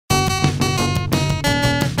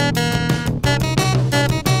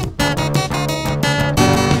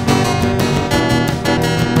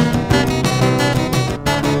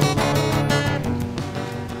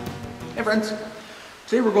friends,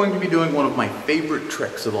 today we're going to be doing one of my favorite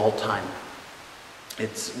tricks of all time.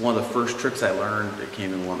 It's one of the first tricks I learned. It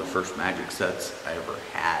came in one of the first magic sets I ever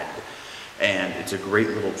had. And it's a great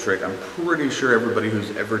little trick. I'm pretty sure everybody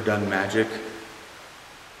who's ever done magic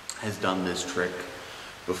has done this trick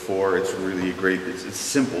before. It's really a great, it's a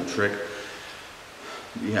simple trick.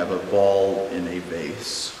 You have a ball in a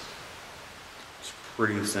vase. It's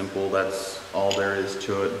pretty simple. That's all there is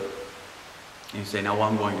to it. And you say, now what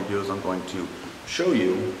I'm going to do is I'm going to show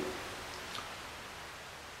you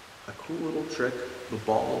a cool little trick, the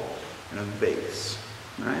ball in a vase,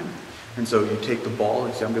 right? And so you take the ball,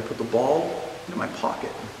 you say, I'm going to put the ball in my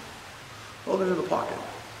pocket. Oh, there's the pocket,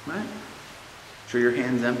 right? Sure your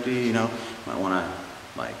hand's empty, you know, might want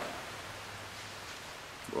to like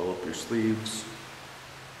roll up your sleeves,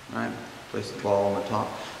 right? Place the ball on the top.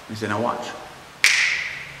 And you say, now watch.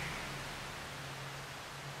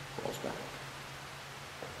 Ball's back.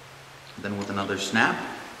 Then with another snap,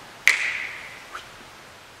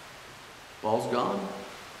 ball's gone,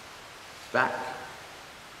 back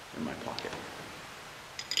in my pocket.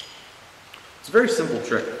 It's a very simple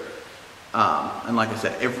trick. And like I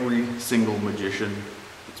said, every single magician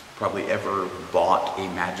that's probably ever bought a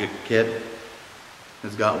magic kit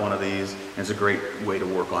has got one of these. And it's a great way to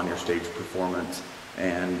work on your stage performance.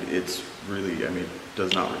 And it's really, I mean, it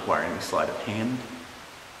does not require any sleight of hand.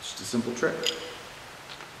 It's just a simple trick.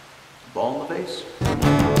 Ball in the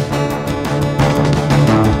vase.